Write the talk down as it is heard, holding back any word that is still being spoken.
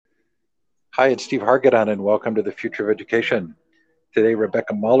Hi, it's Steve Hargadon, and welcome to the Future of Education. Today,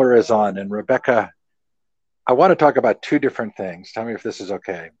 Rebecca Muller is on. And Rebecca, I want to talk about two different things. Tell me if this is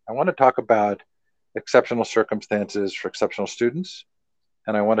okay. I want to talk about exceptional circumstances for exceptional students,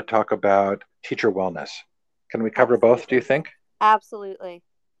 and I want to talk about teacher wellness. Can we cover both, do you Absolutely. think? Absolutely.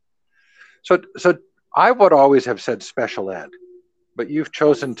 So I would always have said special ed, but you've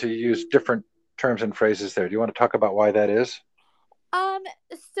chosen to use different terms and phrases there. Do you want to talk about why that is? Um,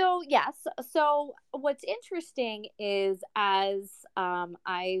 so yes. So what's interesting is I've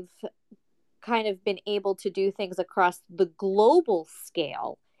kind of been able to do things across the global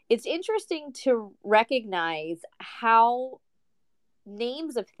scale, it's interesting to recognize how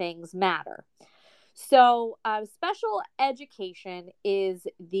names of things matter. So special education is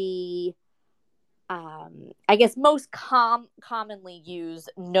the I guess most commonly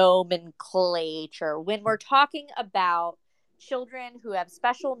used nomenclature when we're talking about children who have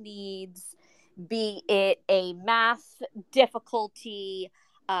special needs, be it a math difficulty,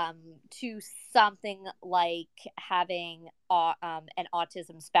 um, to something like having an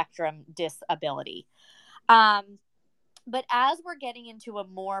autism spectrum disability. Um, but as we're getting into a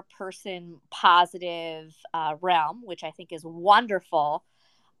more person positive realm, which I think is wonderful,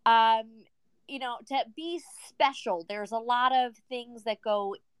 um to be special, there's a lot of things that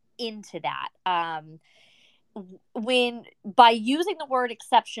go into that. When By using the word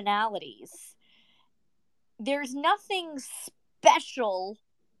exceptionalities, there's nothing special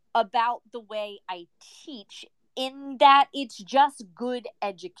about the way I teach, in that it's just good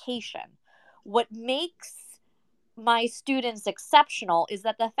education. What makes my students exceptional is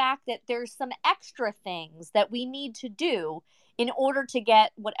that the fact that there's some extra things that we need to do in order to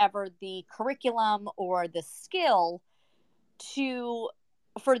get whatever the curriculum or the skill to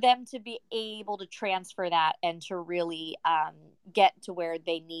for them to be able to transfer that and to really get to where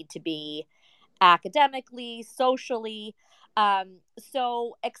they need to be academically, socially.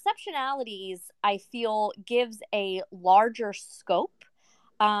 So exceptionalities, I feel, gives a larger scope.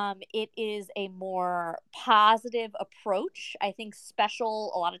 It is a more positive approach. I think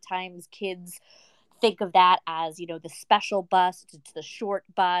special, a lot of times kids think of that as, the special bus, it's the short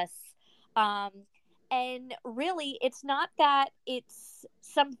bus. Um, and really, it's not that it's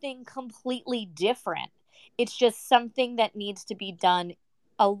something completely different. It's just something that needs to be done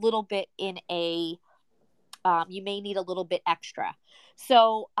a little bit in a you may need a little bit extra.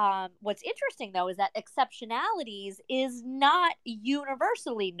 So what's interesting though is that exceptionalities is not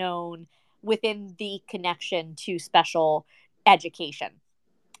universally known within the connection to special education.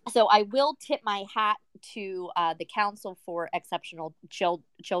 So I will tip my hat to the Council for Exceptional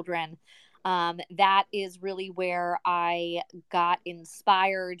Children. That is really where I got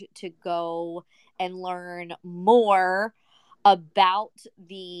inspired to go and learn more about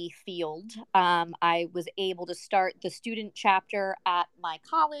the field. I was able to start the student chapter at my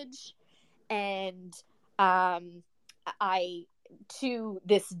college, and um, I, to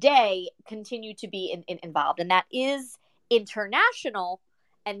this day, continue to be involved. And that is international,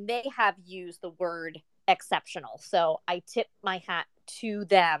 and they have used the word exceptional. So I tip my hat to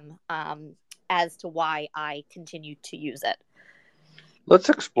them as to why I continue to use it. Let's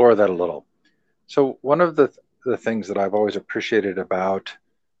explore that a little. So, one of the things that I've always appreciated about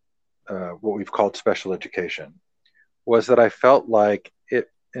what we've called special education was that I felt like it,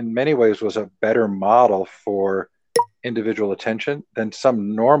 in many ways, was a better model for individual attention than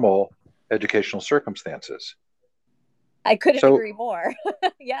some normal educational circumstances. I couldn't So, agree more.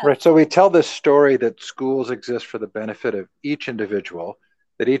 Yes. right, so we tell this story that schools exist for the benefit of each individual,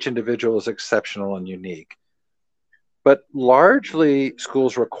 that each individual is exceptional and unique. But largely,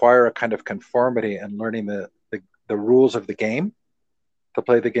 schools require a kind of conformity and learning the rules of the game to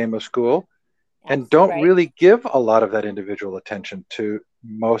play the game of school and Absolutely don't right. really give a lot of that individual attention to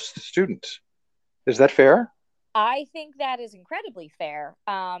most students. Is that fair? I think that is incredibly fair.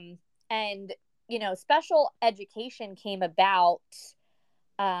 And, special education came about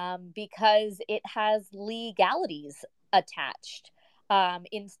because it has legalities attached.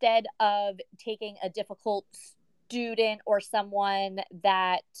 Instead of taking a difficult student or someone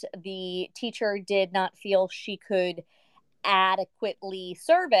that the teacher did not feel she could adequately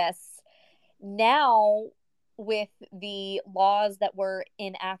service, now with the laws that were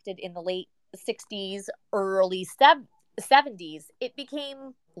enacted in the late 60s, early 70s, it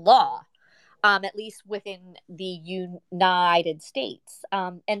became law, at least within the United States.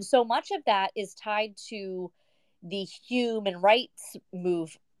 And so much of that is tied to the human rights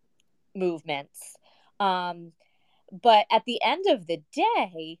movements. Um, but at the end of the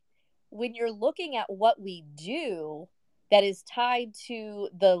day, when you're looking at what we do, that is tied to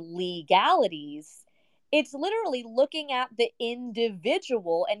the legalities, it's literally looking at the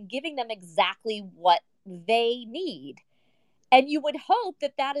individual and giving them exactly what they need. And you would hope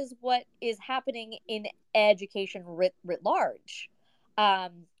that that is what is happening in education writ large.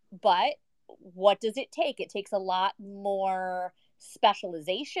 But what does it take? It takes a lot more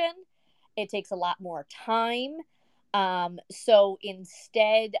specialization, it takes a lot more time. So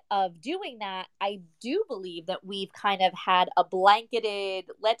instead of doing that, I do believe that we've kind of had a blanketed,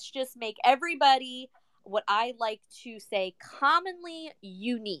 let's just make everybody what I like to say commonly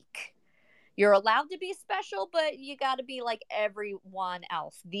unique. You're allowed to be special, but you got to be like everyone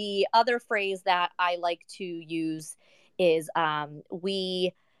else. The other phrase that I like to use is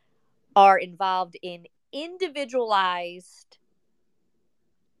we are involved in individualized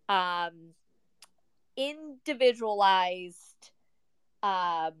um, individualized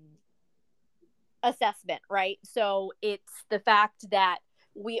um, assessment, right? So it's the fact that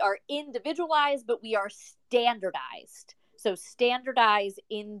we are individualized, but we are standardized. So standardize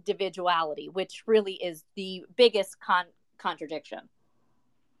individuality, which really is the biggest contradiction.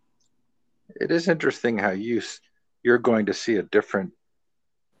 It is interesting how you're going to see a different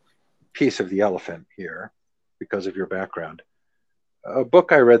piece of the elephant here because of your background. A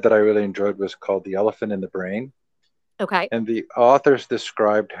book I read that I really enjoyed was called The Elephant in the Brain. Okay. And the authors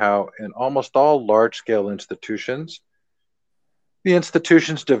described how, in almost all large scale institutions, the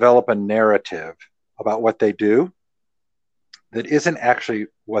institutions develop a narrative about what they do that isn't actually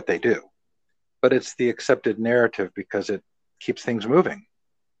what they do, but it's the accepted narrative because it keeps things moving.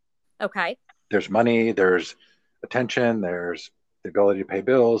 Okay. There's money, there's attention, there's the ability to pay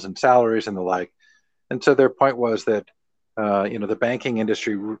bills and salaries and the like. And so their point was that, the banking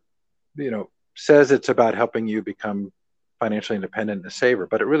industry, says it's about helping you become financially independent and a saver,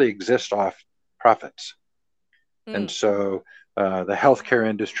 but it really exists off profits. And Mm. so the healthcare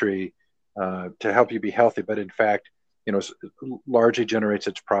industry to help you be healthy, but in fact, largely generates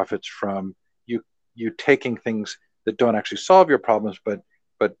its profits from you taking things that don't actually solve your problems, but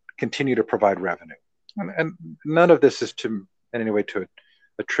continue to provide revenue. And none of this is to in any way to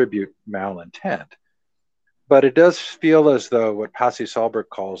attribute malintent, but it does feel as though what Pasi Sahlberg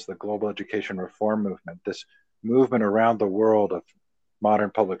calls the global education reform movement, this movement around the world of modern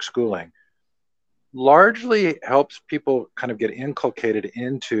public schooling, largely helps people kind of get inculcated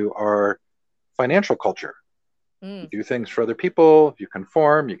into our financial culture. You Mm. do things for other people, you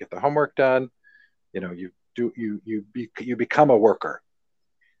conform, you get the homework done, you become a worker.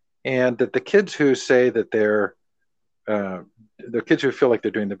 And that the kids who feel like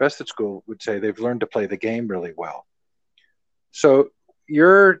they're doing the best at school would say they've learned to play the game really well. So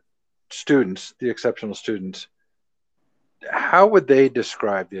your students, the exceptional students, how would they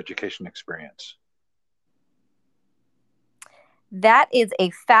describe the education experience? That is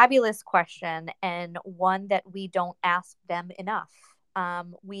a fabulous question and one that we don't ask them enough.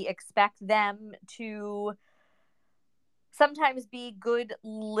 We expect them to sometimes be good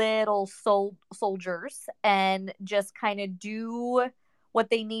little soldiers and just kind of do what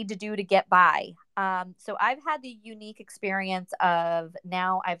they need to do to get by. So I've had the unique experience of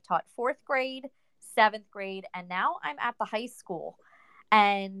now I've taught fourth grade, seventh grade, and now I'm at the high school.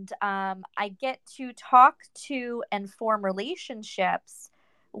 And I get to talk to and form relationships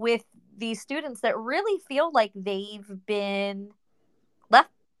with these students that really feel like they've been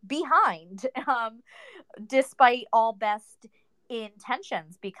left behind. Despite all best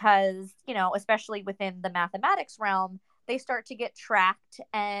intentions, because especially within the mathematics realm, they start to get tracked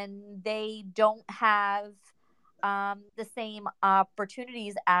and they don't have the same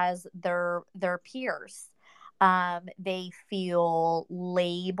opportunities as their peers. They feel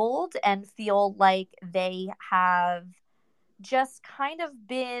labeled and feel like they have just kind of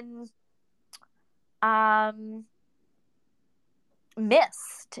been um,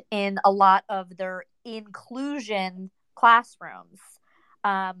 missed in a lot of their inclusion classrooms.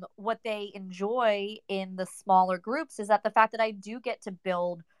 What they enjoy in the smaller groups is that the fact that I do get to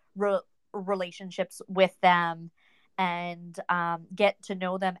build relationships with them and get to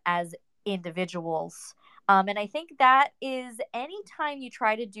know them as individuals. And I think that is anytime you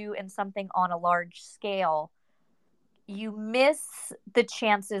try to do in something on a large scale, you miss the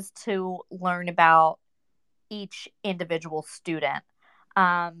chances to learn about each individual student.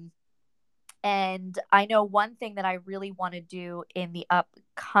 Um, and I know one thing that I really want to do in the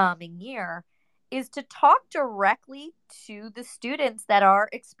upcoming year is to talk directly to the students that are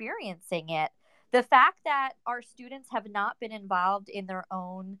experiencing it. The fact that our students have not been involved in their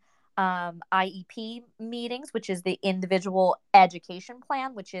own IEP meetings, which is the individual education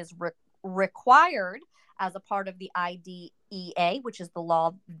plan, which is required as a part of the IDEA, which is the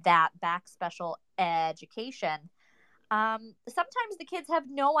law that backs special education, sometimes the kids have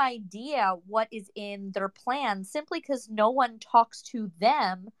no idea what is in their plan simply because no one talks to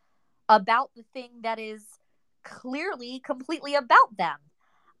them about the thing that is clearly completely about them.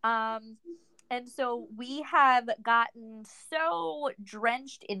 Um, and so we have gotten so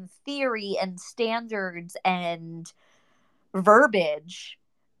drenched in theory and standards and verbiage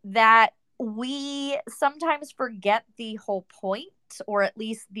that we sometimes forget the whole point, or at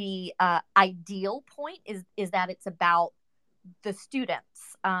least the ideal point is that it's about the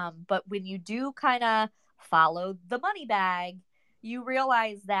students. But when you do kind of follow the money bag, you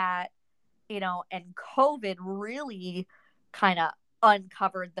realize that, and COVID really kind of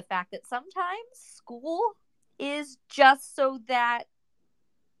uncovered the fact that sometimes school is just so that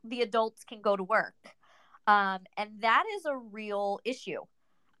the adults can go to work. And that is a real issue.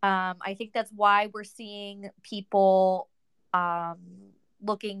 I think that's why we're seeing people um,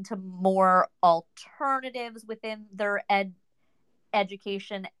 looking to more alternatives within their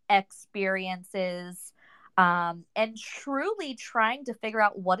education experiences, and truly trying to figure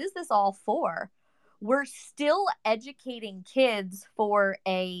out what is this all for. We're still educating kids for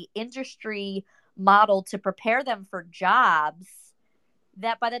a industry model to prepare them for jobs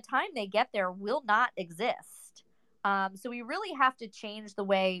that by the time they get there will not exist. So we really have to change the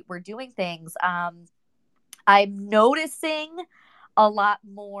way we're doing things. I'm noticing a lot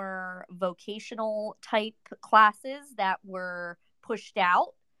more vocational type classes that were pushed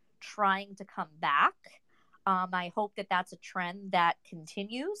out trying to come back. I hope that that's a trend that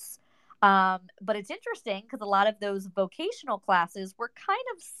continues. But it's interesting because a lot of those vocational classes were kind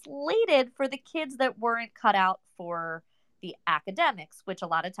of slated for the kids that weren't cut out for the academics, which a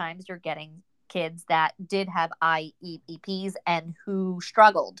lot of times you're getting kids that did have IEPs and who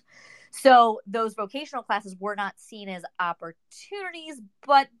struggled. So those vocational classes were not seen as opportunities,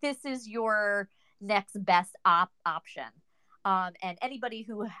 but this is your next best option. And anybody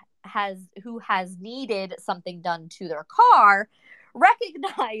who has needed something done to their car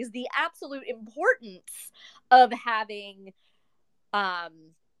recognize the absolute importance of having um,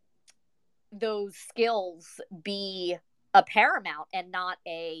 those skills be a paramount and not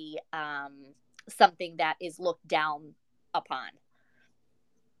a something that is looked down upon.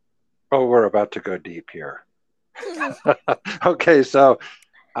 Oh, we're about to go deep here. Okay, so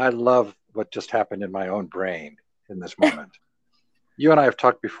I love what just happened in my own brain in this moment. You and I have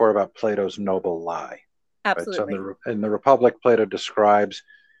talked before about Plato's noble lie, right? So Absolutely. in the Republic, Plato describes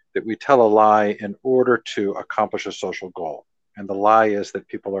that we tell a lie in order to accomplish a social goal. And the lie is that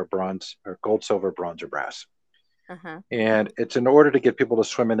people are bronze or gold, silver, bronze, or brass. Uh-huh. And it's in order to get people to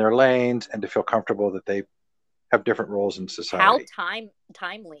swim in their lanes and to feel comfortable that they have different roles in How society.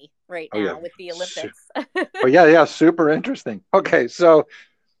 timely right Oh yeah. now with the Olympics. Oh yeah, yeah, super interesting. Okay, so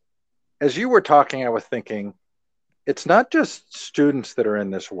as you were talking, I was thinking it's not just students that are in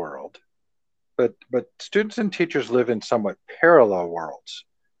this world, but students and teachers live in somewhat parallel worlds,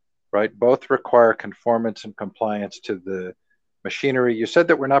 right? Both require conformance and compliance to the machinery. You said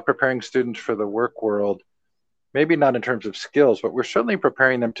that we're not preparing students for the work world, maybe not in terms of skills, but we're certainly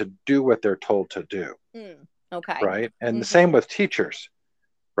preparing them to do what they're told to do, Okay. right? And the Mm-hmm. same with teachers,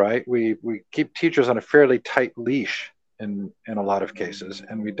 right? We keep teachers on a fairly tight leash in a lot of cases,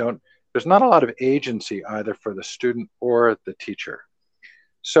 and we don't. There's not a lot of agency either for the student or the teacher.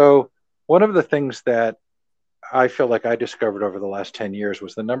 So one of the things that I feel like I discovered over the last 10 years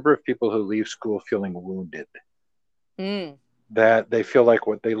was the number of people who leave school feeling wounded, Mm, that they feel like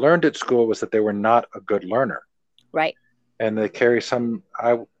what they learned at school was that they were not a good learner. right. And they carry some,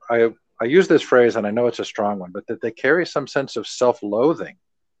 I use this phrase and I know it's a strong one, but that they carry some sense of self loathing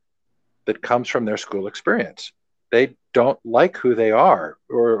that comes from their school experience. They don't like who they are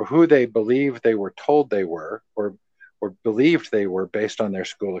or who they believe they were told they were or believed they were based on their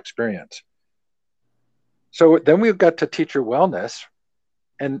school experience. So then we've got to teacher wellness.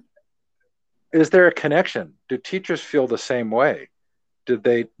 And is there a connection? Do teachers feel the same way? Did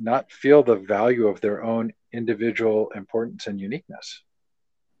they not feel the value of their own individual importance and uniqueness?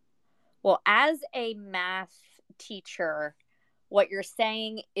 Well, as a math teacher, what you're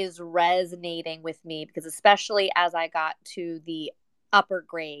saying is resonating with me because, especially as I got to the upper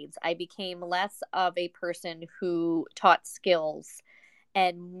grades, I became less of a person who taught skills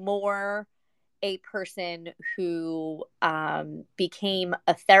and more a person who became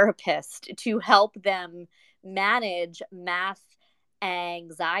a therapist to help them manage math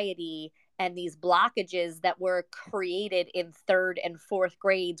anxiety and these blockages that were created in third and fourth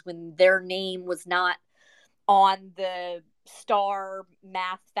grades when their name was not on the star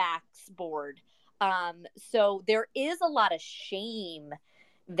math facts board. So there is a lot of shame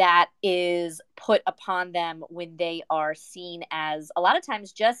that is put upon them when they are seen as a lot of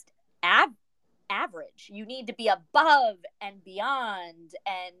times just average. You need to be above and beyond.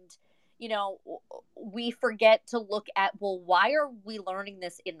 And, you know, we forget to look at, well, why are we learning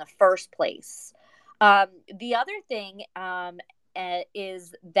this in the first place? The other thing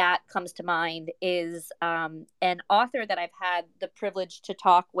is that comes to mind is an author that I've had the privilege to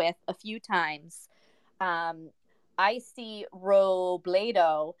talk with a few times. I see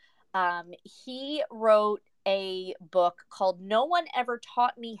Robledo. He wrote a book called No One Ever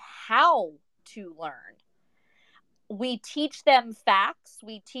Taught Me How to Learn. We teach them facts,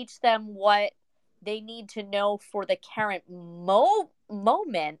 we teach them what they need to know for the current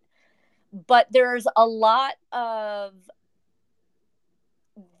moment, but there's a lot of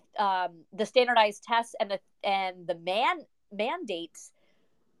the standardized tests and the mandates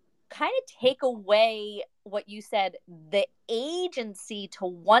kind of take away what you said, the agency to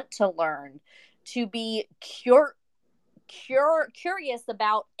want to learn, to be curious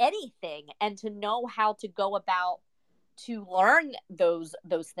about anything, and to know how to go about to learn those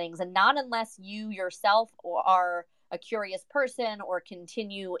things, and not unless you yourself are a curious person or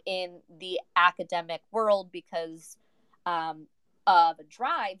continue in the academic world because of a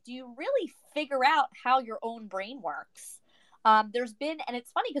drive, do you really figure out how your own brain works. There's been, and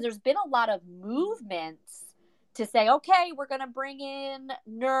it's funny because there's been a lot of movements to say, okay, we're going to bring in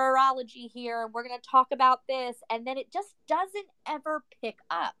neurology here, and we're going to talk about this, and then it just doesn't ever pick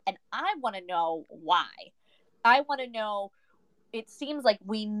up. And I want to know why. I want to know, it seems like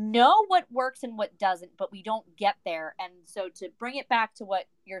we know what works and what doesn't, but we don't get there. And so to bring it back to what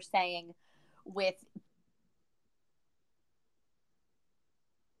you're saying with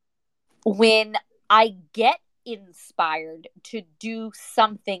when I get inspired to do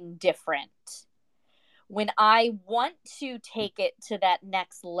something different, when I want to take it to that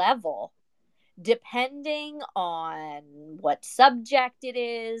next level, depending on what subject it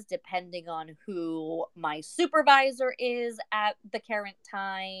is, depending on who my supervisor is at the current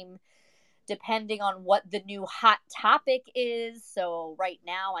time, depending on what the new hot topic is. So right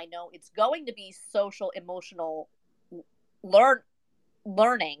now I know it's going to be social emotional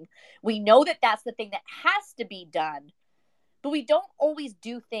learning. We know that that's the thing that has to be done, but we don't always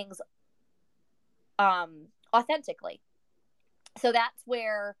do things authentically. So that's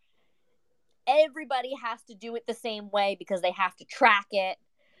where everybody has to do it the same way because they have to track it.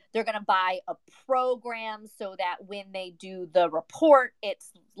 They're going to buy a program so that when they do the report,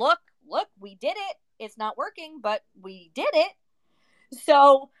 it's look, we did it. It's not working, but we did it.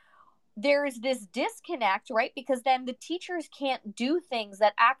 So there's this disconnect, right? Because then the teachers can't do things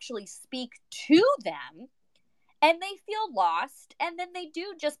that actually speak to them, and they feel lost, and then they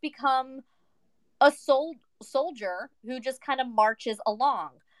do just become a soldier who just kind of marches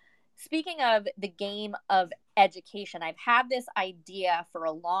along. Speaking of the game of education, I've had this idea for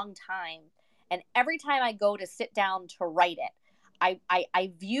a long time, and every time I go to sit down to write it,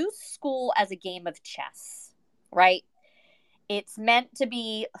 I view school as a game of chess, right? It's meant to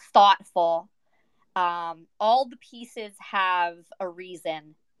be thoughtful. All the pieces have a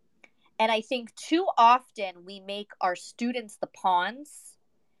reason. And I think too often we make our students the pawns,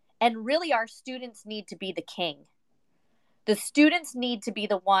 and really our students need to be the king. The students need to be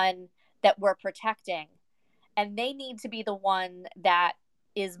the one that we're protecting, and they need to be the one that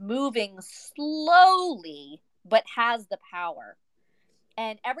is moving slowly but has the power.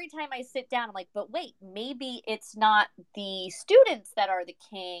 And every time I sit down, I'm like, but wait, maybe it's not the students that are the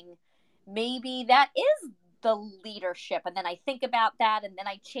king. Maybe that is the leadership. And then I think about that and then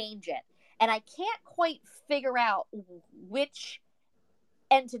I change it. And I can't quite figure out which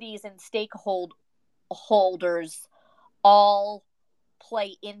entities and stakeholders all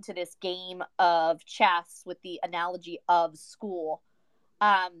play into this game of chess with the analogy of school.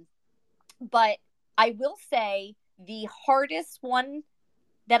 But I will say the hardest one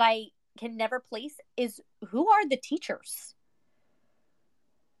that I can never place is, who are the teachers?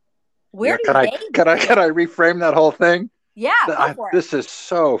 Where Yeah, do they can I fit? reframe that whole thing? Yeah, go for it. This is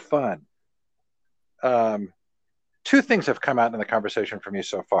so fun. Um, Two things have come out in the conversation for me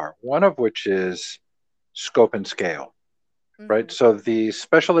so far. One of which is scope and scale, right? Mm-hmm. So the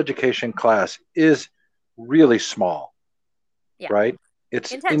special education class is really small, Yeah, right?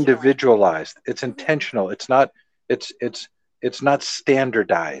 It's intentionally. individualized. It's Mm-hmm. intentional. It's it's not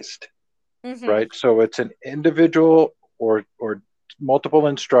standardized, Mm-hmm. right? So it's an individual or multiple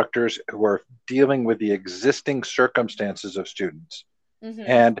instructors who are dealing with the existing circumstances of students Mm-hmm.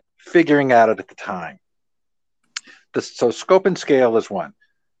 and figuring out it at the time. So scope and scale is one.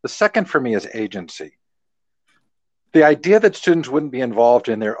 The second for me is agency. The idea that students wouldn't be involved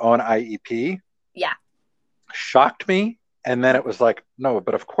in their own IEP Yeah. shocked me. And then it was like, no,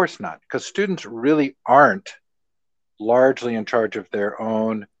 but of course not, because students really aren't largely in charge of their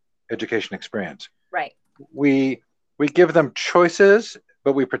own education experience. Right. We we give them choices,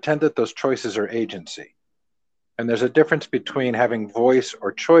 but we pretend that those choices are agency. And there's a difference between having voice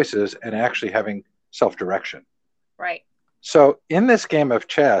or choices and actually having self-direction. Right. So in this game of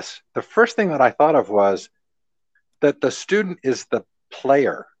chess, the first thing that I thought of was that the student is the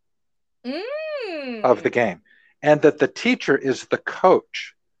player of the Mm. game and that the teacher is the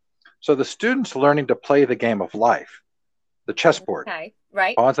coach. So the student's learning to play the game of life, the chessboard. Okay.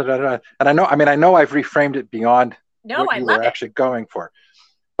 Right. And I know I've reframed it beyond No, what I you love were it. actually going for.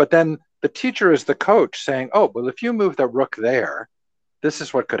 But then the teacher is the coach saying, oh, well, if you move the rook there, this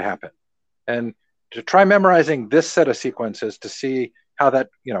is what could happen. And to try memorizing this set of sequences to see how that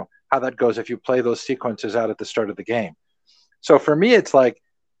goes if you play those sequences out at the start of the game. So for me, it's like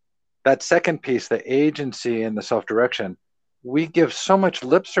that second piece, the agency and the self-direction, we give so much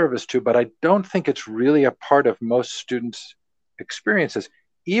lip service to, but I don't think it's really a part of most students' experiences,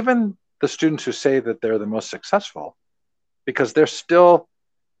 even the students who say that they're the most successful, because they're still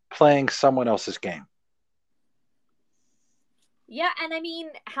playing someone else's game. Yeah, and I mean,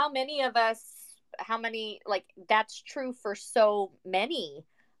 how many, like, that's true for so many.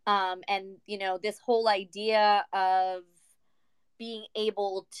 And, this whole idea of being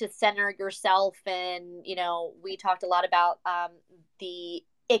able to center yourself, and, we talked a lot about the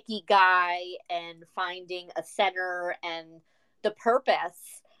ikigai and finding a center and the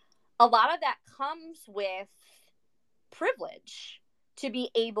purpose. A lot of that comes with privilege to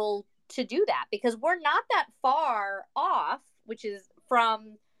be able to do that, because we're not that far off, which is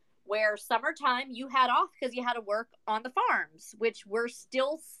from where summertime you had off because you had to work on the farms, which we're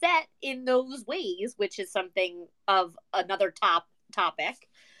still set in those ways, which is something of another topic.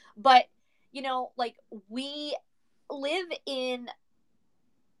 But, like, we live in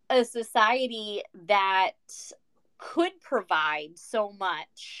a society that could provide so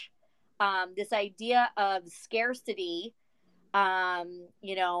much. This idea of scarcity,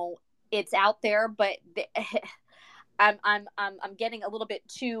 you know, it's out there, but I'm getting a little bit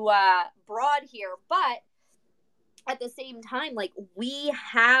too broad here. But at the same time, like, we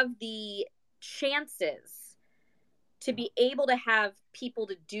have the chances to be able to have people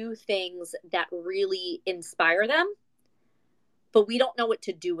to do things that really inspire them, but we don't know what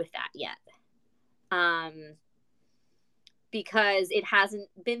to do with that yet. Um, because it hasn't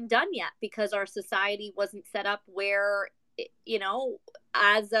been done yet, because our society wasn't set up where,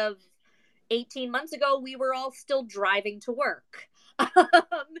 as of 18 months ago, we were all still driving to work.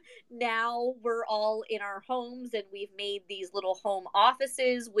 Now we're all in our homes, and we've made these little home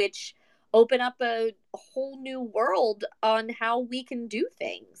offices, which open up a whole new world on how we can do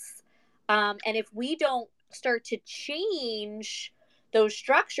things. And if we don't start to change those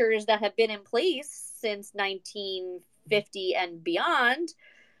structures that have been in place since 1950 and beyond,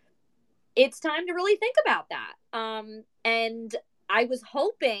 it's time to really think about that. And I was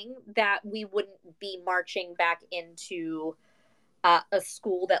hoping that we wouldn't be marching back into a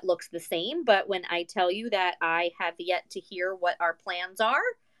school that looks the same. But when I tell you that I have yet to hear what our plans are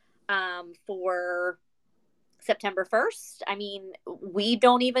for September 1st, I mean, we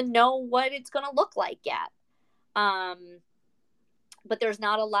don't even know what it's going to look like yet. But there's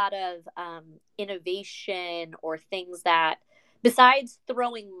not a lot of innovation or things that, besides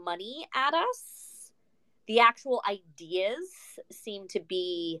throwing money at us, the actual ideas seem to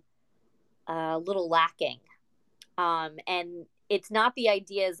be a little lacking. And it's not the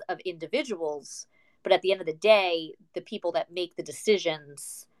ideas of individuals, but at the end of the day, the people that make the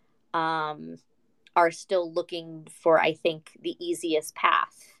decisions are still looking for, I think, the easiest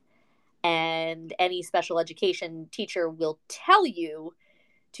path. And any special education teacher will tell you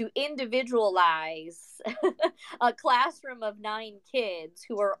to individualize a classroom of 9 kids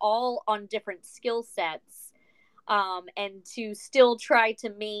who are all on different skill sets, and to still try to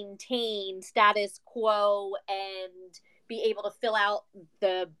maintain status quo and be able to fill out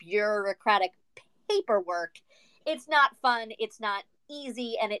the bureaucratic paperwork. It's not fun, it's not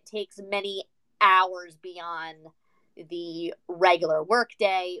easy, and it takes many hours beyond the regular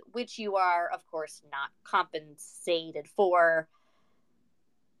workday, which you are, of course, not compensated for.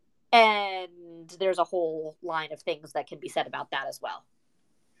 And there's a whole line of things that can be said about that as well.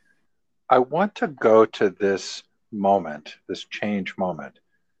 I want to go to this moment, this change moment,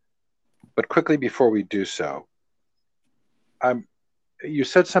 but quickly before we do so, you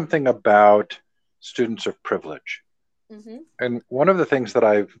said something about students of privilege. Mm-hmm. And one of the things that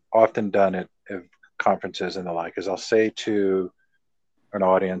I've often done at conferences and the like is I'll say to an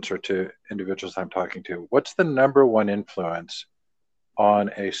audience or to individuals I'm talking to, what's the number one influence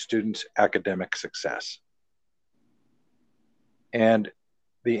on a student's academic success? And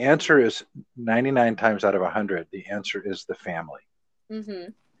the answer is 99 times out of 100, the answer is the family. Mm-hmm.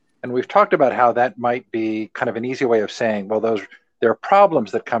 And we've talked about how that might be kind of an easy way of saying, well, there are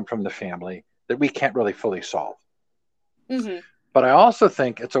problems that come from the family that we can't really fully solve. Mm-hmm. But I also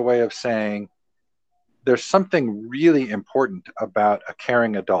think it's a way of saying there's something really important about a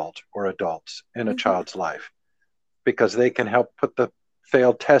caring adult or adults in a Mm-hmm. child's life because they can help put the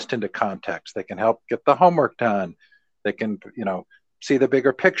failed test into context. They can help get the homework done. They can, see the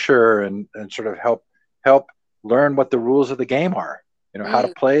bigger picture and sort of help learn what the rules of the game are, how to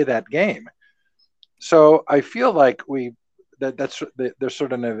Mm. play that game. So I feel like that's there's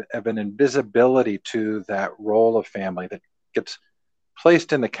sort of an invisibility to that role of family that gets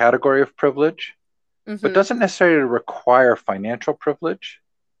placed in the category of privilege, but Mm-hmm. doesn't necessarily require financial privilege.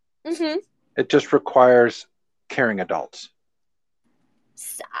 Mm-hmm. It just requires caring adults.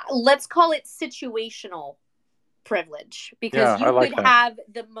 Let's call it situational privilege, because Yeah, I you could like that. have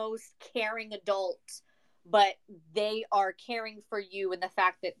the most caring adult, but they are caring for you in the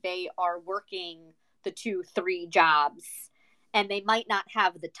fact that they are working the 2 3 jobs, and they might not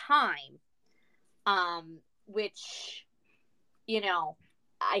have the time, which, you know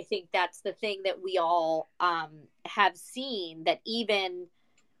I think that's the thing that we all have seen, that even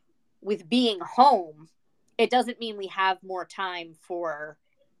with being home, it doesn't mean we have more time for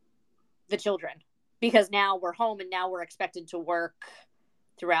the children, because now we're home and now we're expected to work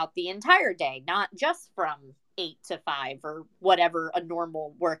throughout the entire day, not just from 8 to 5 or whatever a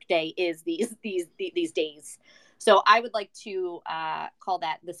normal work day is these days. So I would like to call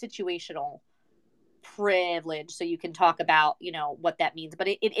that the situational privilege, so you can talk about what that means. But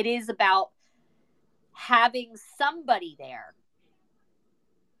it is about having somebody there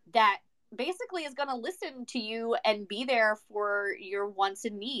that basically is going to listen to you and be there for your wants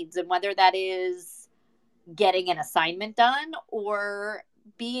and needs, and whether that is getting an assignment done or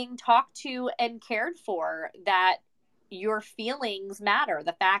being talked to and cared for, that your feelings matter.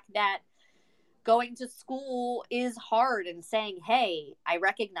 The fact that going to school is hard, and saying, hey, I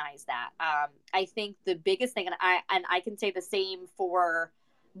recognize that. I think the biggest thing, and I can say the same for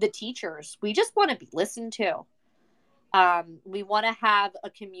the teachers, we just want to be listened to. We want to have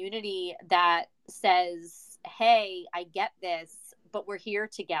a community that says, hey, I get this, but we're here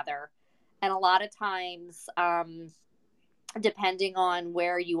together. And a lot of times, depending on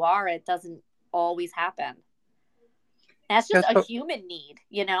where you are, it doesn't always happen. That's Yeah, just a human need,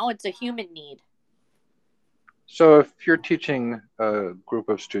 it's a human need. so if you're teaching a group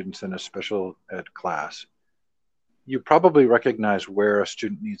of students in a special ed class, you probably recognize where a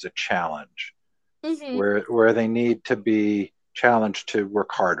student needs a challenge, Mm-hmm. where they need to be challenged to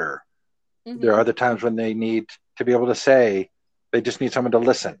work harder. There Mm-hmm. are other times when they need to be able to say they just need someone to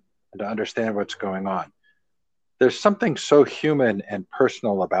listen and to understand what's going on. There's something so human and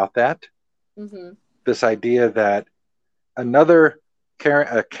personal about that. Mm-hmm. This idea that another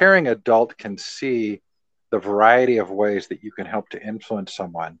a caring adult can see the variety of ways that you can help to influence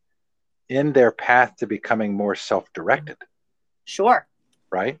someone in their path to becoming more self-directed, Sure.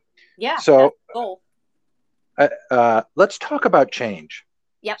 right? Yeah, that's So the goal. let's talk about change.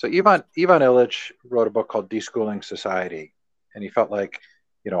 Yep. So Ivan Illich wrote a book called Deschooling Society, and he felt like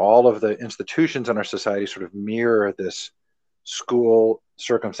all of the institutions in our society sort of mirror this school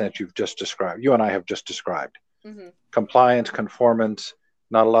circumstance you've just described. You and I have just described Mm-hmm. compliance, conformance,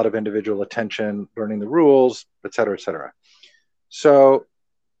 not a lot of individual attention, learning the rules, et cetera, et cetera. So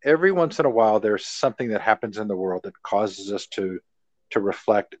every once in a while, there's something that happens in the world that causes us to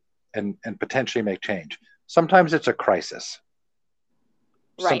reflect and potentially make change. Sometimes it's a crisis.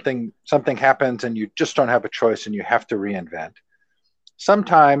 Right. Something happens and you just don't have a choice and you have to reinvent.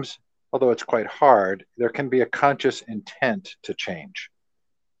 Sometimes, although it's quite hard, there can be a conscious intent to change.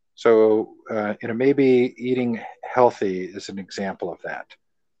 So, maybe eating healthy is an example of that.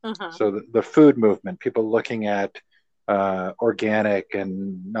 Uh-huh. So, the food movement, people looking at organic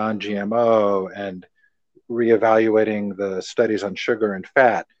and non GMO and reevaluating the studies on sugar and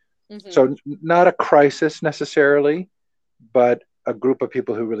fat. Mm-hmm. So, not a crisis necessarily, but a group of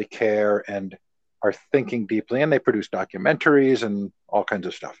people who really care and are thinking deeply, and they produce documentaries and all kinds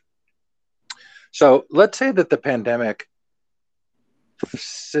of stuff. So, let's say that the pandemic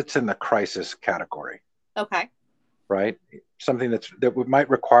sits in the crisis category, Okay. right? Something that might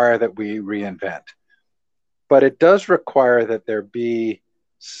require that we reinvent. But it does require that there be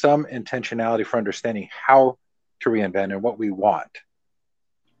some intentionality for understanding how to reinvent and what we want,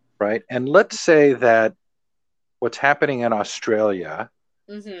 right? And let's say that what's happening in Australia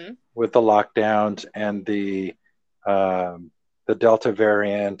Mm-hmm. with the lockdowns and the Delta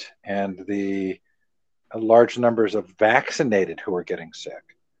variant and the large numbers of vaccinated who are getting sick,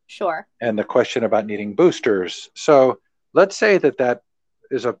 Sure. and the question about needing boosters. So let's say that that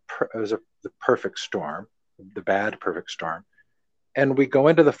is the perfect storm, the bad perfect storm, and we go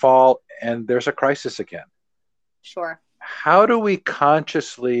into the fall and there's a crisis again. Sure. How do we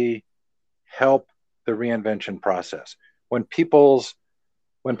consciously help the reinvention process when people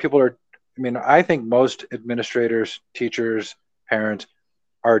are, I mean, I think most administrators, teachers, parents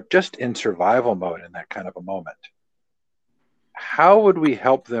are just in survival mode in that kind of a moment. How would we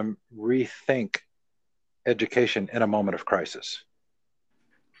help them rethink education in a moment of crisis?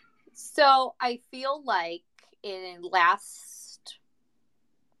 So I feel like in last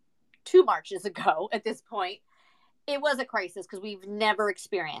two marches ago at this point, it was a crisis because we've never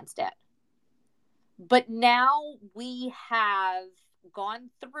experienced it. But now we have gone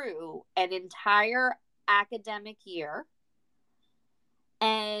through an entire academic year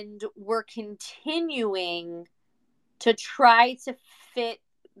and we're continuing to try to fit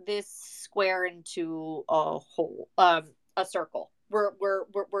this square into a hole, a circle. We're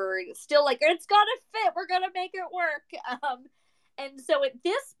still like, it's gonna fit. We're gonna make it work. And so at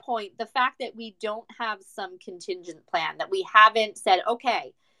this point, the fact that we don't have some contingent plan, that we haven't said,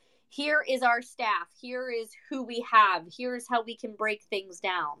 okay, here is our staff, here is who we have, here's how we can break things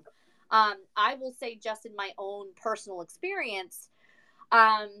down. I will say, just in my own personal experience,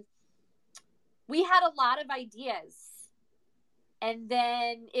 um, we had a lot of ideas, and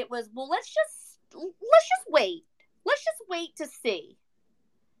then it was, well, let's just wait. Let's just wait to see.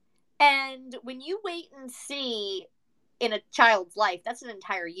 And when you wait and see in a child's life, that's an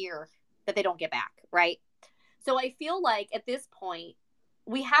entire year that they don't get back, right? So I feel like at this point,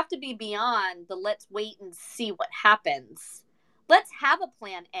 we have to be beyond the let's wait and see what happens. Let's have a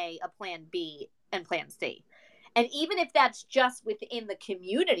plan A, a plan B, and plan C. And even if that's just within the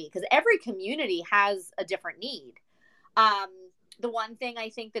community, because every community has a different need. Um, the one thing I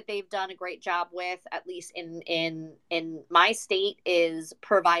think that they've done a great job with, at least in my state, is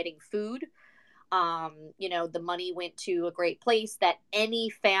providing food. The money went to a great place that any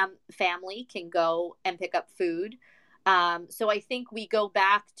family can go and pick up food. So I think we go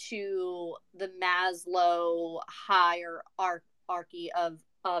back to the Maslow hierarchy of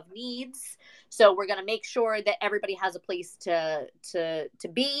needs. So we're going to make sure that everybody has a place to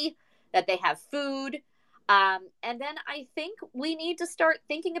be, that they have food. And then I think we need to start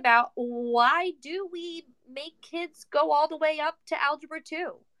thinking about, why do we make kids go all the way up to algebra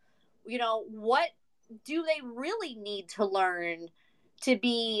 2? What do they really need to learn to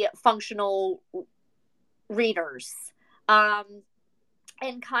be functional readers? Um,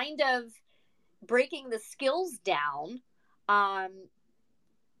 and kind of breaking the skills down, um,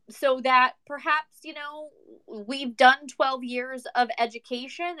 so that perhaps, we've done 12 years of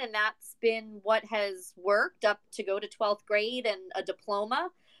education and that's been what has worked up to go to 12th grade and a diploma.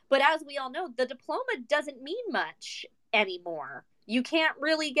 But as we all know, the diploma doesn't mean much anymore. You can't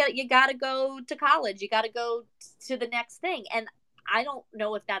really you got to go to college. You got to go to the next thing. And I don't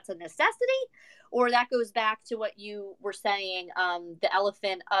know if that's a necessity, or that goes back to what you were saying, the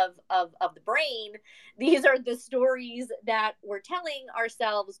elephant of the brain. These are the stories that we're telling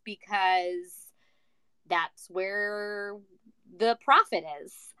ourselves because that's where the profit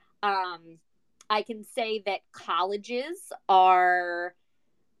is. I can say that colleges are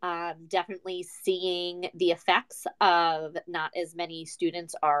definitely seeing the effects of not as many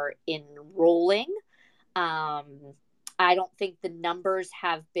students are enrolling. Um, I don't think the numbers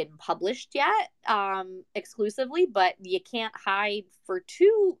have been published yet, exclusively, but you can't hide for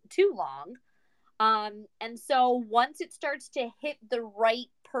too long. And so once it starts to hit the right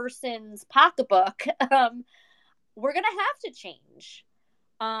person's pocketbook, we're gonna have to change.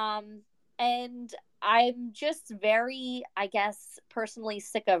 Um, and I'm just very, I guess, personally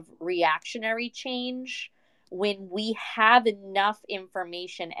sick of reactionary change when we have enough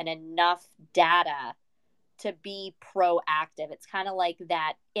information and enough data to be proactive. It's kind of like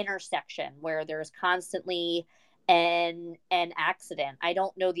that intersection where there's constantly an accident. I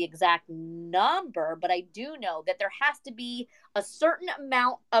don't know the exact number, but I do know that there has to be a certain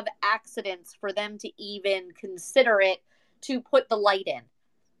amount of accidents for them to even consider it to put the light in,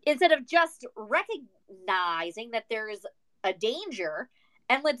 instead of just recognizing that there's a danger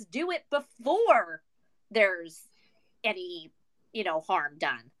and let's do it before there's any harm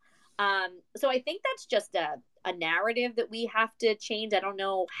done. So I think that's just a narrative that we have to change. I don't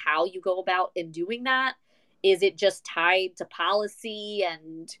know how you go about in doing that. Is it just tied to policy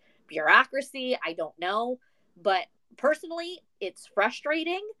and bureaucracy? I don't know. But personally, it's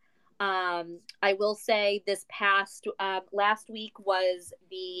frustrating. I will say this past last week was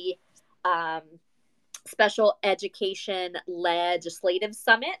the um, special education legislative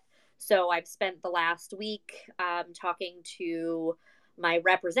summit. So I've spent the last week talking to my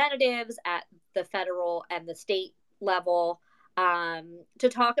representatives at the federal and the state level to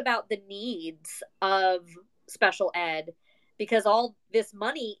talk about the needs of special ed, because all this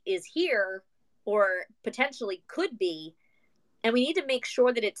money is here or potentially could be, and we need to make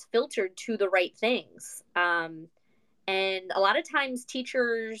sure that it's filtered to the right things. And a lot of times,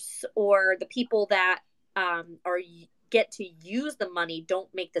 teachers or the people that are get to use the money don't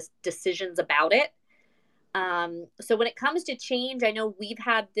make the decisions about it. So when it comes to change, I know we've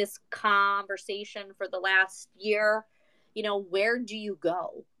had this conversation for the last year. You know, where do you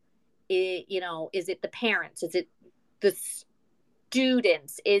go? Is it the parents? Is it the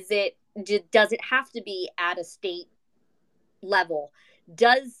students? Does it have to be at a state level?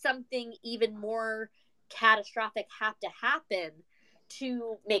 Does something even more catastrophic have to happen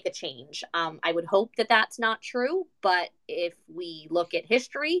to make a change? I would hope that that's not true, but if we look at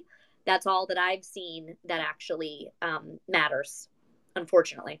history, that's all that I've seen that actually matters,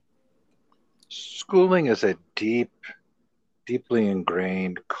 unfortunately. Schooling is a deeply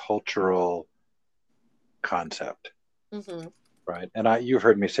ingrained cultural concept, Mm-hmm. right? And you've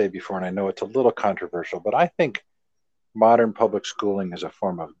heard me say before, and I know it's a little controversial, but I think modern public schooling is a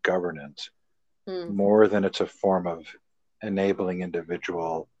form of governance Mm. more than it's a form of enabling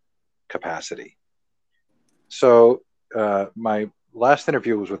individual capacity. So my last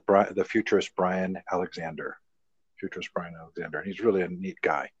interview was with the futurist Brian Alexander. Futurist Brian Alexander, and he's really a neat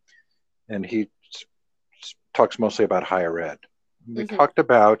guy. And he talks mostly about higher ed. We Mm-hmm. talked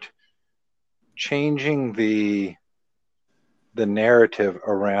about changing the narrative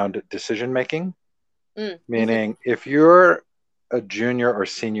around decision making, Mm-hmm. meaning if you're a junior or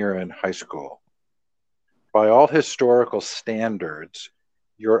senior in high school, by all historical standards,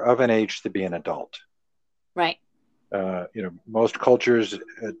 you're of an age to be an adult. Right. Most cultures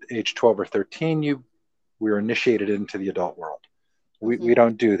at age 12 or 13, we are initiated into the adult world. We Mm-hmm.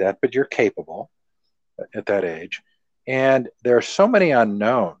 don't do that, but you're capable at that age. And there are so many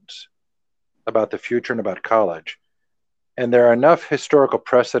unknowns about the future and about college. And there are enough historical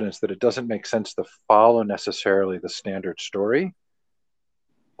precedents that it doesn't make sense to follow necessarily the standard story,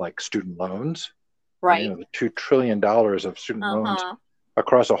 like student loans, right? Right. The $2 trillion of student loans Uh-huh.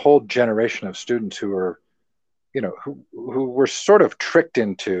 across a whole generation of students who are, who were sort of tricked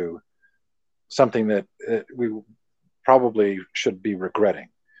into something that we probably should be regretting.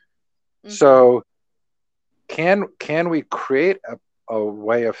 Mm-hmm. So, can we create a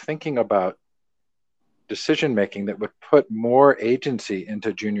way of thinking about decision making that would put more agency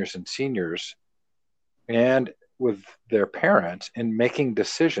into juniors and seniors and with their parents in making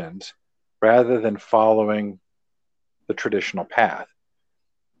decisions rather than following the traditional path?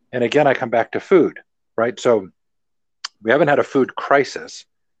 And again, I come back to food, right? So we haven't had a food crisis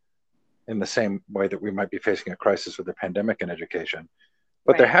in the same way that we might be facing a crisis with the pandemic in education.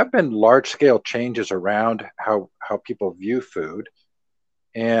 But there Right. have been large scale changes around how people view food.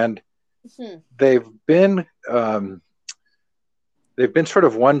 And Hmm. they've been they've been sort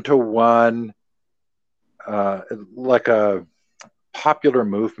of one to one, like a popular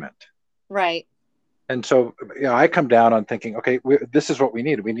movement. Right. And so, I come down on thinking, okay, this is what we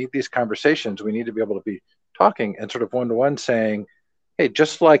need. We need these conversations. We need to be able to be talking and sort of one to one saying, hey,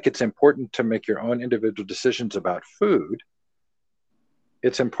 just like it's important to make your own individual decisions about food,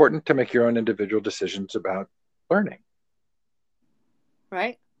 it's important to make your own individual decisions about learning.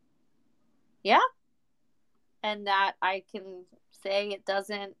 Right. Yeah. And that I can say it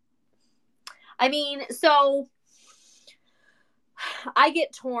doesn't. I mean, so I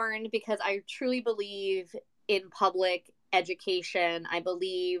get torn because I truly believe in public education. I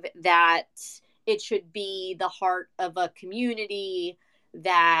believe that it should be the heart of a community,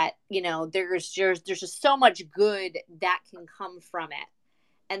 that, there's just so much good that can come from it.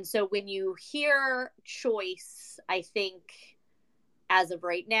 And so when you hear choice, I think as of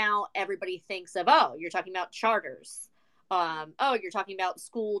right now, everybody thinks of, oh, you're talking about charters. Oh, you're talking about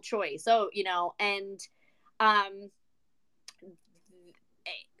school choice. Oh, and um,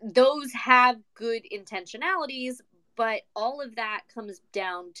 those have good intentionalities, but all of that comes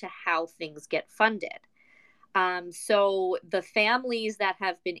down to how things get funded. So the families that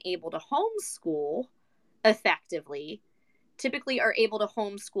have been able to homeschool effectively typically are able to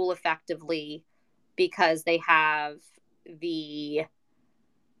homeschool effectively because they have the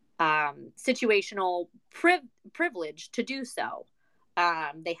situational privilege to do so.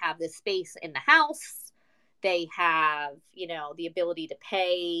 They have this space in the house. They have, the ability to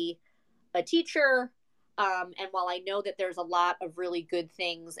pay a teacher. And while I know that there's a lot of really good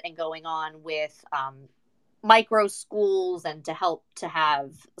things and going on with micro schools and to help to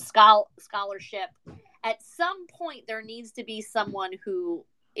have scholarship, at some point there needs to be someone who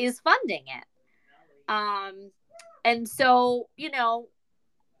is funding it. And so,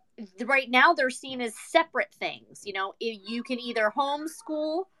 right now they're seen as separate things. You can either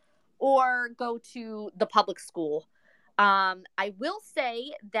homeschool or go to the public school. I will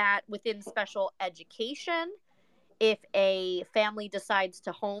say that within special education, if a family decides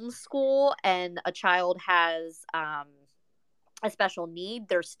to homeschool and a child has a special need,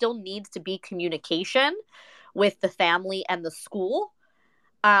 there still needs to be communication with the family and the school.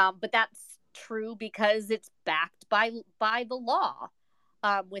 But that's true because it's backed by the law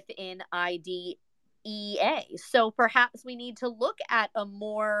within IDEA. So perhaps we need to look at a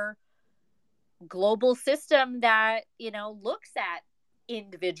more global system that looks at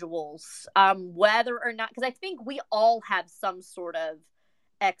individuals, whether or not, because I think we all have some sort of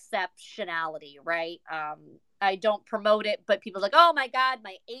exceptionality, right? I don't promote it, but people are like, oh my god,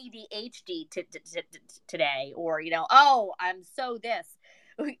 my ADHD today, or oh, I'm so this.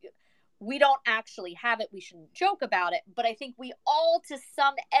 We don't actually have it. We shouldn't joke about it, but I think we all, to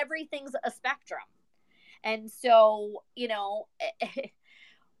some, everything's a spectrum. And so,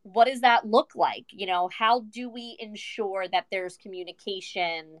 what does that look like? How do we ensure that there's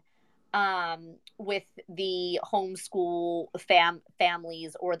communication with the homeschool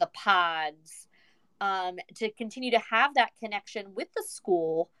families or the pods, to continue to have that connection with the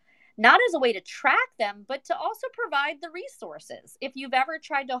school, not as a way to track them, but to also provide the resources. If you've ever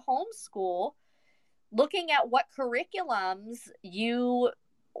tried to homeschool, looking at what curriculums you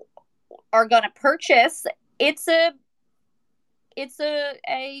are going to purchase, it's a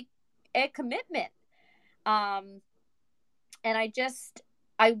commitment. And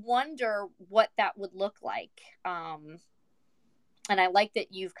I wonder what that would look like. And I like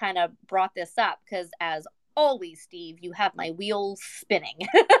that you've kind of brought this up, because as always, Steve, you have my wheels spinning.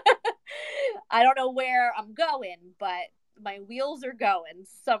 I don't know where I'm going, but my wheels are going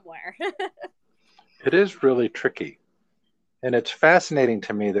somewhere. It is really tricky. And it's fascinating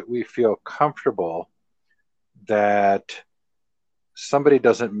to me that we feel comfortable that somebody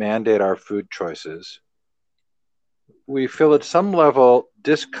doesn't mandate our food choices. We feel at some level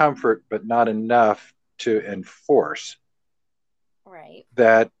discomfort, but not enough to enforce Right.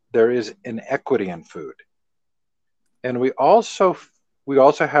 that there is inequity in food. And we also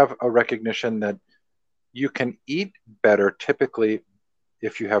have a recognition that you can eat better typically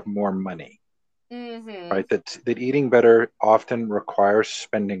if you have more money. Mm-hmm. Right? That eating better often requires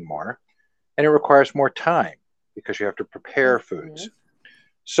spending more, and it requires more time because you have to prepare Mm-hmm. foods.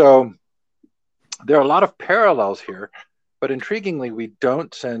 So there are a lot of parallels here, but intriguingly, we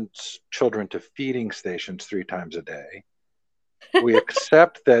don't send children to feeding stations 3 times a day. We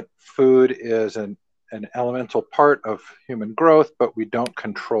accept that food is an elemental part of human growth, but we don't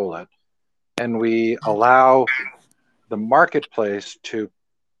control it. And we allow the marketplace to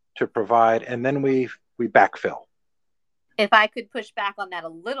provide, and then we backfill. If I could push back on that a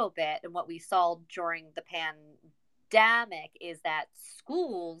little bit, and what we saw during the pandemic is that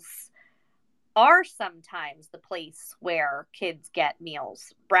schools are sometimes the place where kids get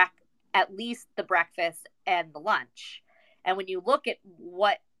meals, at least the breakfast and the lunch. And when you look at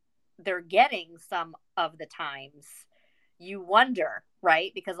what they're getting some of the times, you wonder,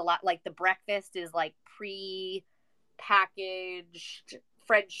 right? Because a lot, like the breakfast is like pre-packaged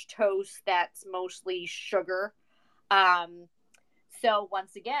French toast that's mostly sugar. Um, so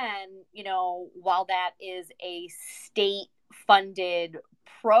once again, while that is a state funded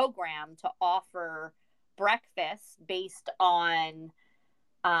program to offer breakfast based on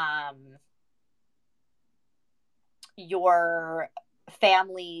um, your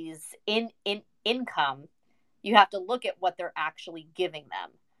family's in income, you have to look at what they're actually giving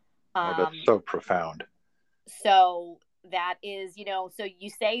them. Oh, that's Um, so profound. so that is, so you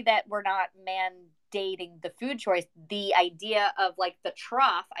say that we're not mandating the food choice. The idea of like the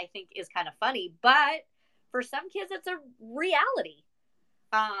trough, I think, is kind of funny, but for some kids, it's a reality.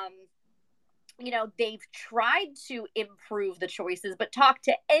 Um, they've tried to improve the choices, but talk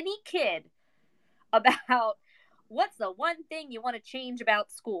to any kid about what's the one thing you want to change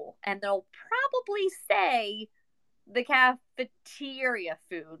about school, and they'll probably say the cafeteria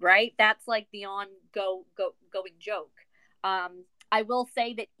food, right? That's like the going joke. I will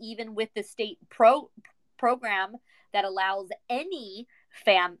say that even with the state program that allows any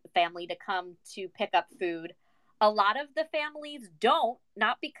family to come to pick up food. A lot of the families don't,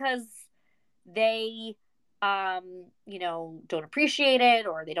 not because they don't appreciate it,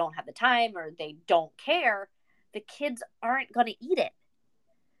 or they don't have the time, or they don't care. The kids aren't going to eat it.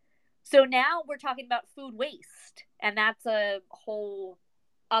 So now we're talking about food waste, and that's a whole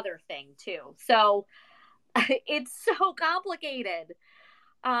other thing too. So it's so complicated.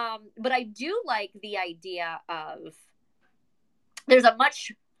 But I do like the idea of there's a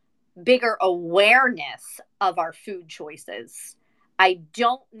much bigger awareness of our food choices. I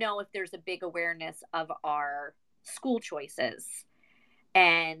don't know if there's a big awareness of our school choices.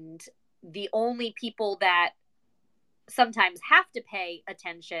 And the only people that sometimes have to pay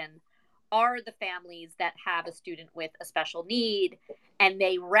attention are the families that have a student with a special need, and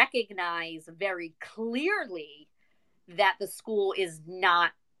they recognize very clearly that the school is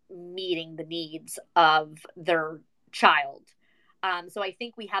not meeting the needs of their child. So I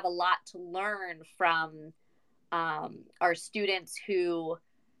think we have a lot to learn from our students who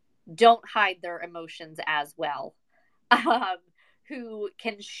don't hide their emotions as well, um, who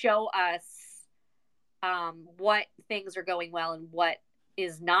can show us what things are going well and what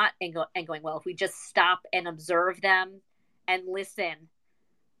is not and going well if we just stop and observe them and listen.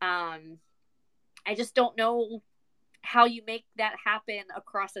 I just don't know how you make that happen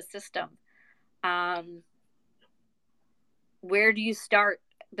across a system. Um, where do you start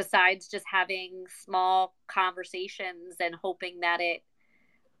besides just having small conversations and hoping that it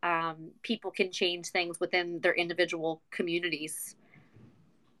people can change things within their individual communities?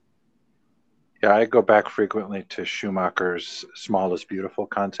 Yeah, I go back frequently to Schumacher's small is beautiful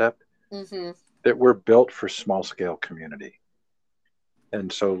concept, Mm-hmm. that we're built for small scale community.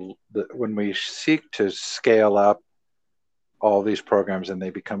 And so when we seek to scale up all these programs and they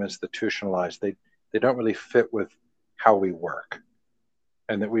become institutionalized, they don't really fit with how we work,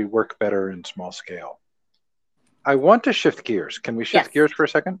 and that we work better in small scale. I want to shift gears. Can we Yes, shift gears for a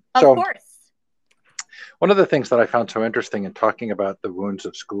second? of So, course. one of the things that I found so interesting in talking about the wounds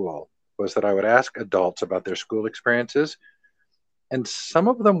of school was that I would ask adults about their school experiences, and some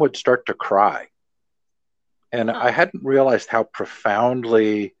of them would start to cry. And Huh. I hadn't realized how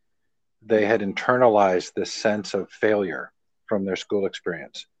profoundly they had internalized this sense of failure from their school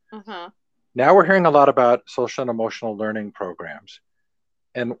experience. Uh-huh. Now we're hearing a lot about social and emotional learning programs.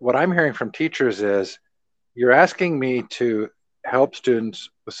 And what I'm hearing from teachers is, you're asking me to help students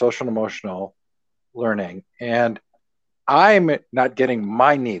with social and emotional learning, and I'm not getting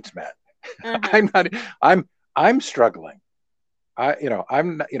my needs met. Uh-huh. I'm not, I'm struggling.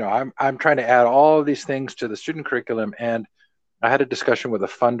 I'm trying to add all of these things to the student curriculum. And I had a discussion with a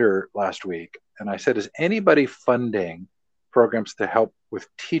funder last week, and I said, is anybody funding programs to help with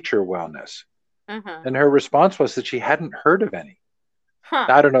teacher wellness? Uh-huh. And her response was that she hadn't heard of any. Huh.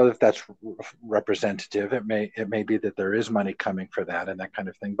 Now, I don't know if that's representative. It may be that there is money coming for that and that kind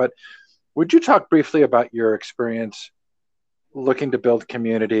of thing. But would you talk briefly about your experience looking to build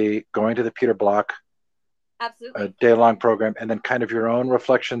community, going to the Peter Block Absolutely. day-long program, and then kind of your own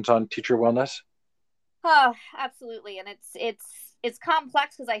reflections on teacher wellness? Oh, absolutely. And it's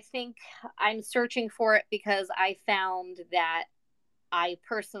complex because I think I'm searching for it because I found that I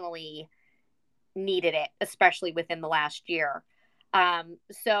personally needed it, especially within the last year.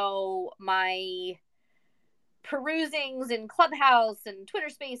 So my perusings in Clubhouse and Twitter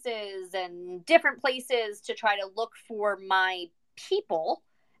Spaces and different places to try to look for my people,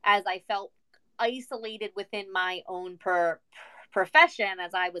 as I felt isolated within my own profession,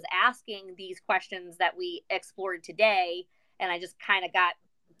 as I was asking these questions that we explored today, and I just kind of got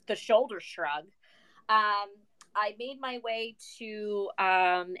the shoulder shrug. I made my way to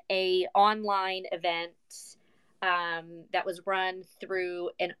a online event that was run through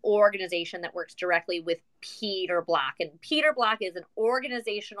an organization that works directly with Peter Block. And Peter Block is an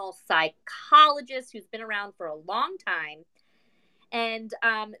organizational psychologist who's been around for a long time. And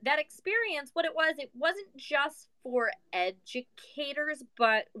that experience, what it wasn't just for educators,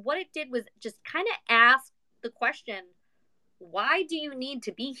 but what it did was just kind of ask the question, why do you need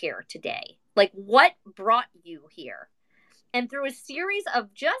to be here today? Like, what brought you here? And through a series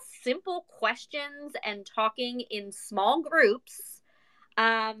of just simple questions and talking in small groups,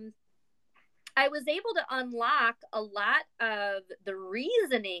 um, I was able to unlock a lot of the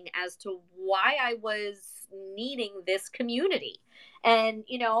reasoning as to why I was needing this community. And,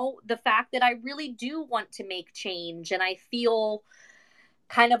 the fact that I really do want to make change and I feel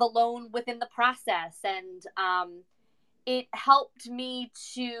kind of alone within the process. And it helped me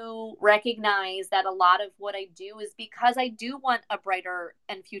to recognize that a lot of what I do is because I do want a brighter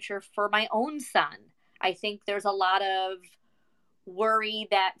and future for my own son. I think there's a lot of worry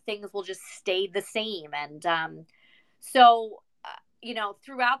that things will just stay the same. And so,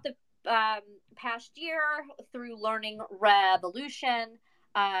 throughout the past year, through Learning Revolution,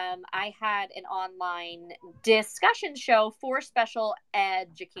 I had an online discussion show for special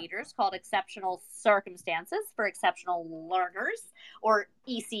educators called Exceptional Circumstances for Exceptional Learners, or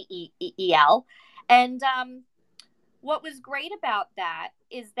ECEEL. And what was great about that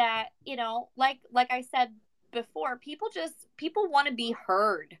is that, like I said before, people want to be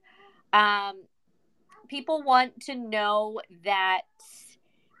heard. Um, People want to know that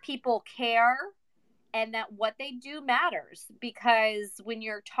people care and that what they do matters, because when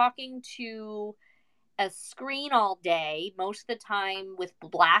you're talking to a screen all day, most of the time with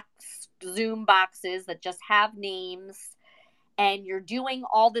black Zoom boxes that just have names, and you're doing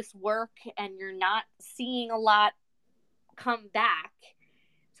all this work and you're not seeing a lot come back,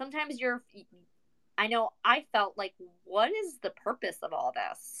 sometimes I know I felt like, what is the purpose of all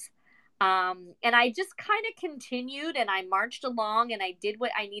this? And I just kind of continued and I marched along and I did what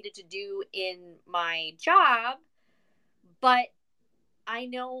I needed to do in my job. But I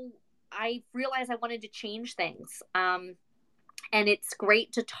know I realized I wanted to change things. And it's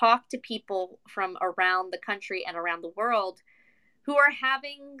great to talk to people from around the country and around the world who are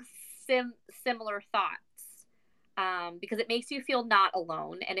having similar thoughts, because it makes you feel not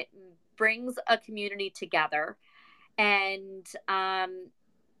alone and it brings a community together. And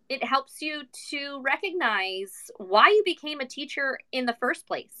it helps you to recognize why you became a teacher in the first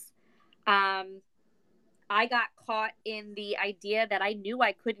place. I got caught in the idea that I knew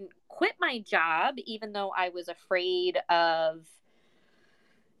I couldn't quit my job, even though I was afraid of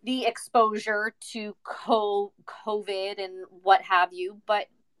the exposure to COVID and what have you. But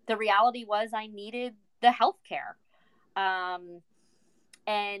the reality was I needed the health care.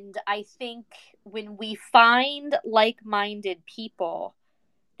 And I think when we find like minded people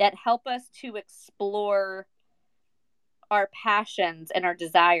that help us to explore our passions and our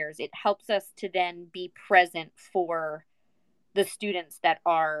desires, it helps us to then be present for the students that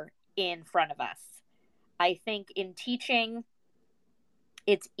are in front of us. I think in teaching,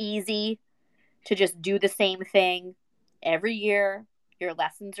 it's easy to just do the same thing every year. Your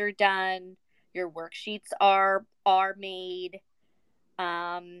lessons are done, your worksheets are made.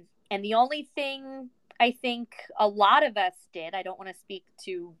 And the only thing I think a lot of us did, I don't want to speak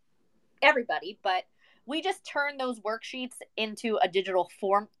to everybody, but we just turned those worksheets into a digital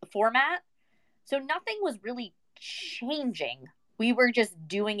format. So nothing was really changing. We were just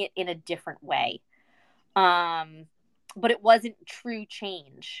doing it in a different way. But it wasn't true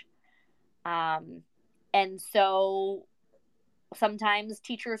change. Um, and so sometimes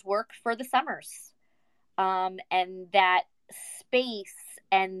teachers work for the summers. And that space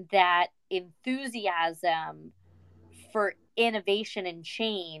and that enthusiasm for innovation and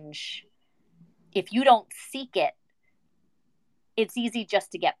change, if you don't seek it, it's easy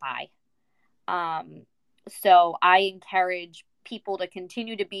just to get by. Um, so I encourage people to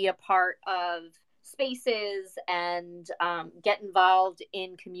continue to be a part of spaces and get involved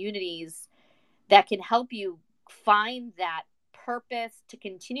in communities that can help you find that purpose to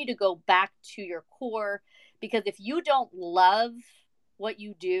continue to go back to your core. Because if you don't love what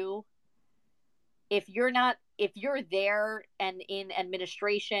you do, if you're there and in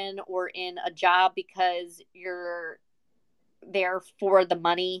administration or in a job because you're there for the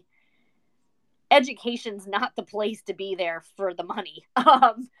money, education's not the place to be there for the money.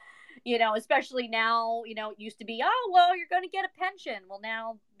 Especially now, it used to be, oh, well, you're going to get a pension. Well,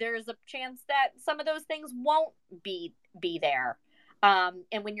 now there's a chance that some of those things won't be there.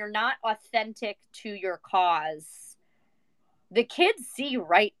 And when you're not authentic to your cause, the kids see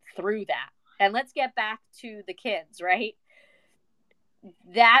right through that. And let's get back to the kids, right?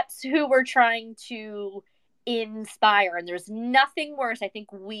 That's who we're trying to inspire. And there's nothing worse. I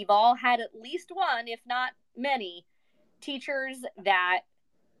think we've all had at least one, if not many, teachers that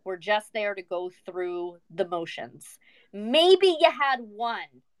were just there to go through the motions. Maybe you had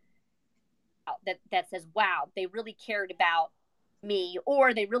one that says, wow, they really cared about me,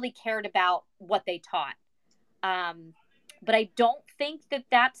 or they really cared about what they taught. But I don't think that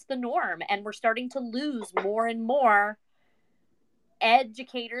that's the norm. And we're starting to lose more and more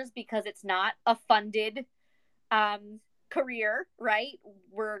educators because it's not a funded career, right?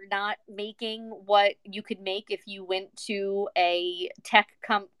 We're not making what you could make if you went to a tech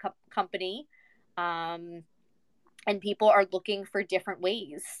company. And people are looking for different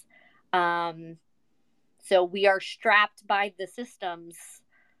ways. So we are strapped by the systems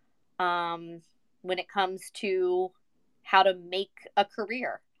when it comes to how to make a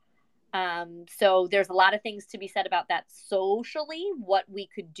career. So there's a lot of things to be said about that socially, what we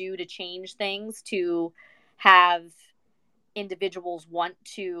could do to change things to have individuals want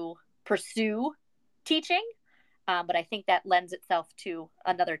to pursue teaching. But I think that lends itself to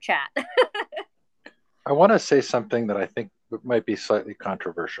another chat. I want to say something that I think might be slightly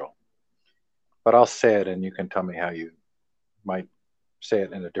controversial, but I'll say it and you can tell me how you might say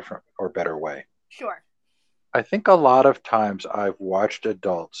it in a different or better way. Sure. I think a lot of times I've watched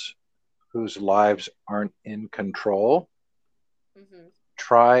adults whose lives aren't in control Mm-hmm.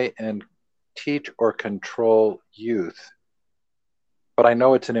 try and teach or control youth, but I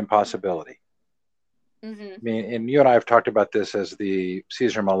know it's an impossibility. Mm-hmm. I mean, and you and I have talked about this as the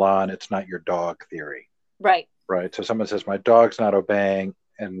Caesar Milan, it's not your dog theory, Right. right? So someone says, my dog's not obeying.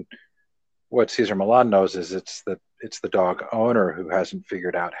 And what Caesar Milan knows is it's the dog owner who hasn't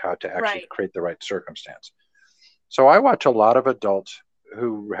figured out how to actually Right. create the right circumstance. So I watch a lot of adults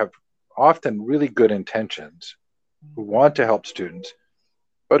who have often really good intentions, who want to help students,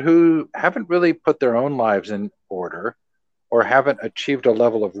 but who haven't really put their own lives in order or haven't achieved a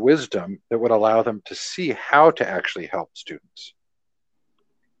level of wisdom that would allow them to see how to actually help students.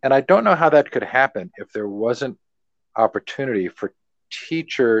 And I don't know how that could happen if there wasn't opportunity for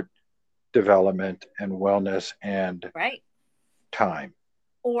teacher development and wellness and Right. time.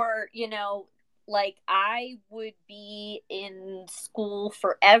 Or, like I would be in school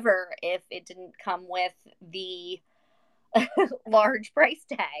forever if it didn't come with the large price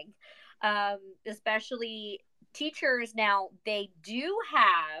tag. Especially teachers now, they do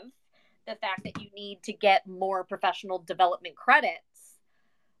have the fact that you need to get more professional development credits,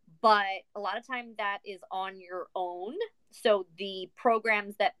 but a lot of time that is on your own. So the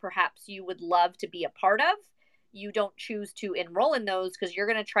programs that perhaps you would love to be a part of, you don't choose to enroll in those because you're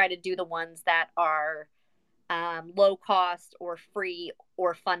going to try to do the ones that are low cost or free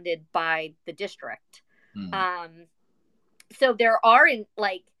or funded by the district. Hmm. Um, so there are in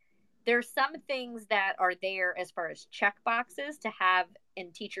like there's some things that are there as far as check boxes to have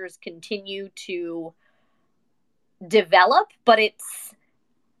and teachers continue to develop, but it's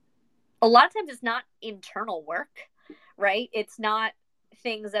a lot of times it's not internal work, right? It's not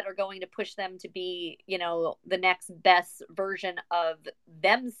things that are going to push them to be, the next best version of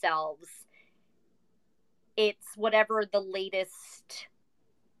themselves. It's whatever the latest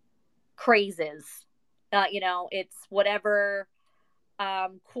crazes. It's whatever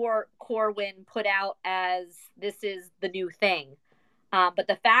Corwin put out as this is the new thing. But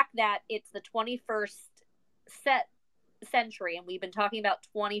the fact that it's the 21st set century, and we've been talking about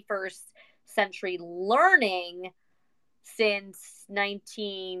 21st century learning since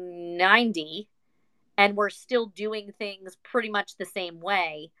 1990, and we're still doing things pretty much the same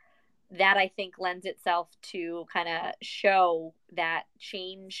way, that I think lends itself to kind of show that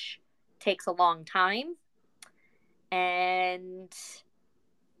change takes a long time and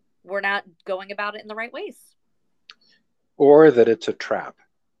we're not going about it in the right ways. Or that it's a trap,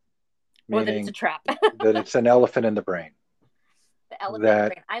 Or that it's a meaning trap. that it's an elephant in the brain, The elephant in the that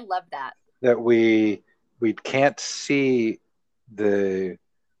brain. I love that. we can't see the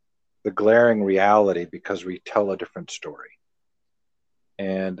the glaring reality because we tell a different story.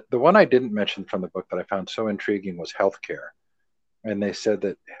 And the one I didn't mention from the book that I found so intriguing was healthcare. And they said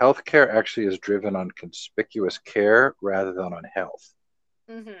that healthcare actually is driven on conspicuous care rather than on health.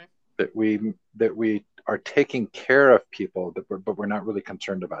 Mm-hmm. That we are taking care of people, but we're not really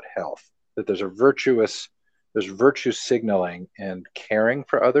concerned about health. That there's virtue signaling and caring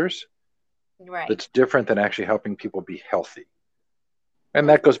for others Right. that's different than actually helping people be healthy. And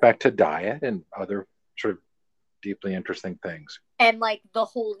Most that goes back to diet and other sort of deeply interesting things. and like the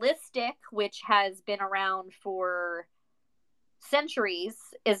holistic, which has been around for centuries,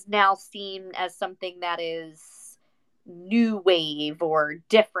 is now seen as something that is new wave or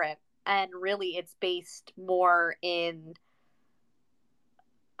different. And really, it's based more in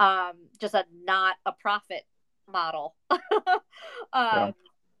just a not a profit model. Yeah. um,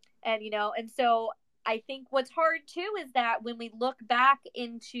 and so I think what's hard too is that when we look back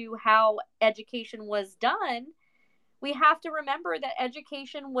into how education was done, we have to remember that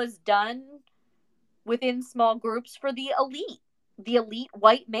education was done within small groups for the elite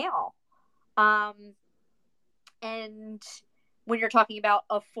white male. Um, and when you're talking about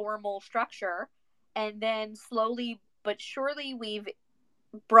a formal structure, and then slowly but surely we've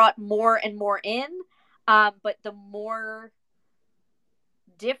brought more and more in. But the more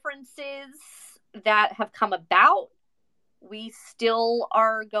differences that have come about, we still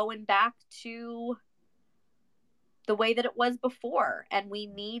are going back to the way that it was before. And we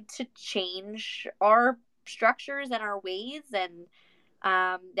need to change our structures and our ways. And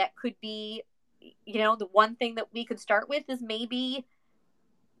That could be, the one thing that we could start with is maybe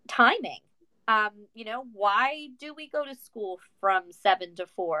timing. Why do we go to school from 7 to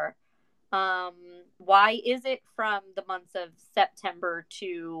 4? Um, why is it from the months of September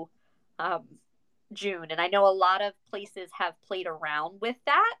to um, June? And I know a lot of places have played around with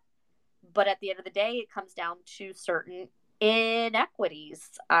that, but at the end of the day, it comes down to certain inequities.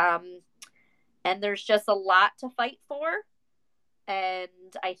 And there's just a lot to fight for. And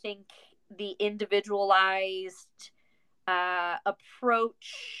I think the individualized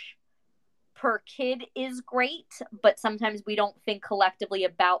approach per kid is great, but sometimes we don't think collectively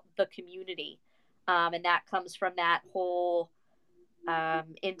about the community. And that comes from that whole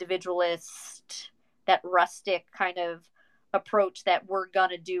individualist, that rustic kind of approach that we're going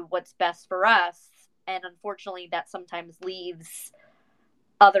to do what's best for us. And unfortunately, that sometimes leaves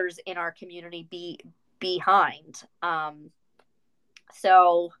others in our community behind.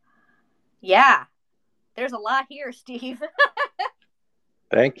 So, yeah, there's a lot here, Steve.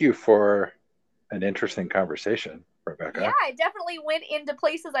 Thank you for an interesting conversation, Yeah, Rebecca. I definitely went into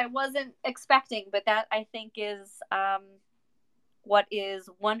places I wasn't expecting, but that I think is what is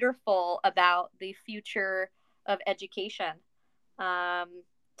wonderful about the future of education. Um,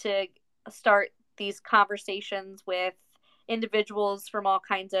 to start these conversations with individuals from all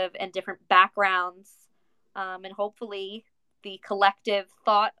kinds of and different backgrounds, and hopefully the collective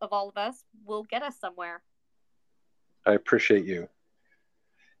thought of all of us will get us somewhere. I appreciate you.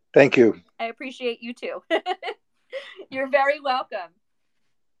 Thank you. I appreciate you too. You're very welcome.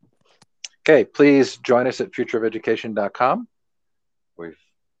 Okay, please join us at futureofeducation.com. We've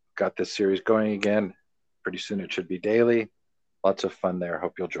got this series going again. Pretty soon it should be daily. Lots of fun there.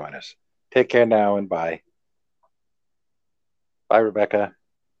 Hope you'll join us. Take care now and bye. Bye, Rebecca.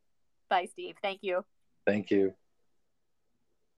 Bye, Steve. Thank you. Thank you.